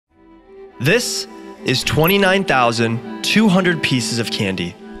This is 29,200 pieces of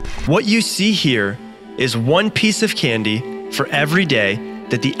candy. What you see here is one piece of candy for every day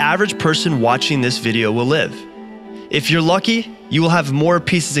that the average person watching this video will live. If you're lucky, you will have more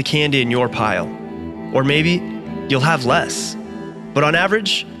pieces of candy in your pile. Or maybe you'll have less. But on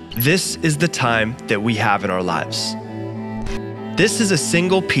average, this is the time that we have in our lives. This is a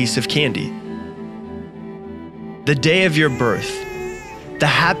single piece of candy. The day of your birth. The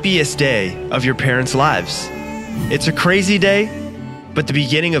happiest day of your parents' lives. It's a crazy day, but the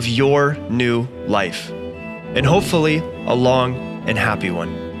beginning of your new life. And hopefully, a long and happy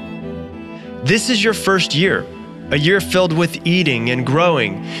one. This is your first year, a year filled with eating and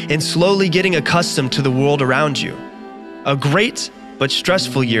growing and slowly getting accustomed to the world around you. A great but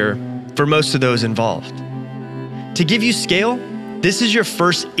stressful year for most of those involved. To give you scale, this is your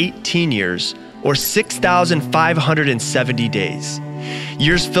first 18 years, or 6,570 days.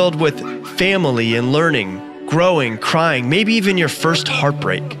 Years filled with family and learning, growing, crying, maybe even your first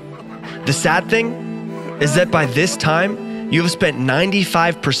heartbreak. The sad thing is that by this time, you have spent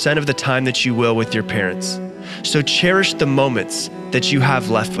 95% of the time that you will with your parents. So cherish the moments that you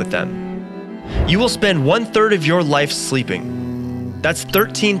have left with them. You will spend 1/3 of your life sleeping. That's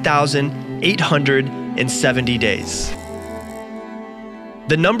 13,870 days.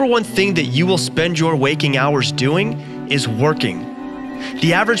 The number one thing that you will spend your waking hours doing is working.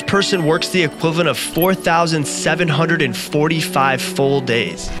 The average person works the equivalent of 4,745 full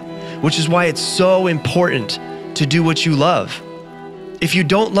days, which is why it's so important to do what you love. If you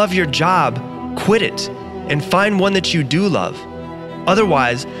don't love your job, quit it and find one that you do love.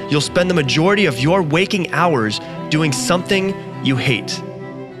 Otherwise, you'll spend the majority of your waking hours doing something you hate.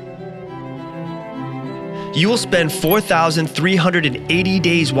 You will spend 4,380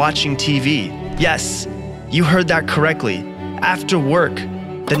 days watching TV. Yes, you heard that correctly. After work,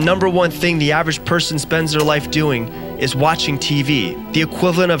 the number one thing the average person spends their life doing is watching TV, the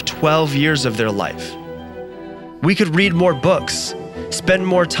equivalent of 12 years of their life. We could read more books, spend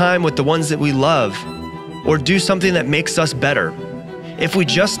more time with the ones that we love, or do something that makes us better. If we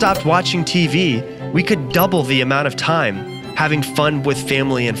just stopped watching TV, we could double the amount of time having fun with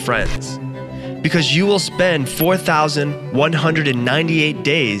family and friends. Because you will spend 4,198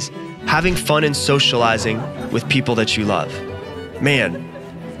 days having fun and socializing with people that you love. Man,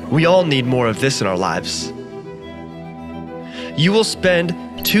 we all need more of this in our lives. You will spend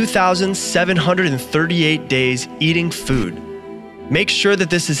 2,738 days eating food. Make sure that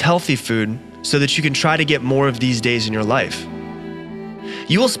this is healthy food so that you can try to get more of these days in your life.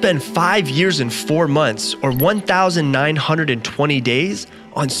 You will spend 5 years and 4 months, or 1,920 days,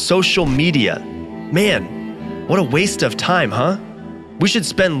 on social media. Man, what a waste of time, huh? We should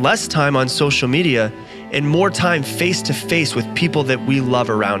spend less time on social media and more time face-to-face with people that we love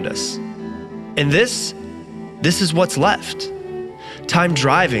around us. And this is what's left. Time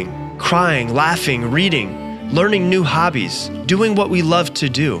driving, crying, laughing, reading, learning new hobbies, doing what we love to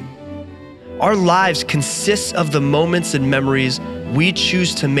do. Our lives consist of the moments and memories we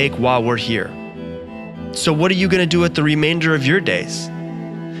choose to make while we're here. So what are you going to do with the remainder of your days?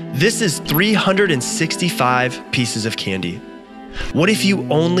 This is 365 pieces of candy. What if you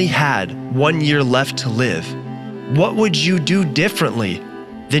only had 1 year left to live? What would you do differently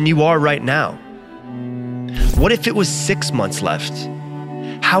than you are right now? What if it was 6 months left?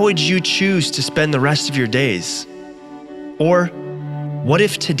 How would you choose to spend the rest of your days? Or what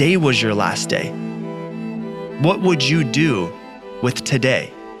if today was your last day? What would you do with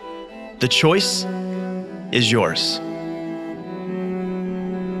today? The choice is yours.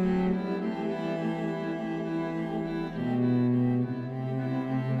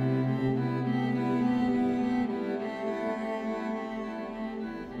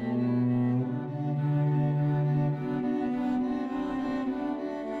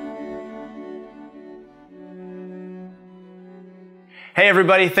 Hey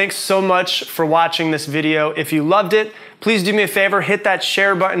everybody, thanks so much for watching this video. If you loved it, please do me a favor, hit that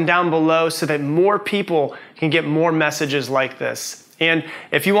share button down below so that more people can get more messages like this. And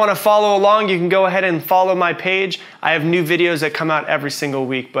if you want to follow along, you can go ahead and follow my page. I have new videos that come out every single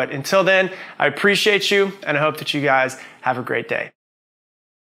week. But until then, I appreciate you and I hope that you guys have a great day.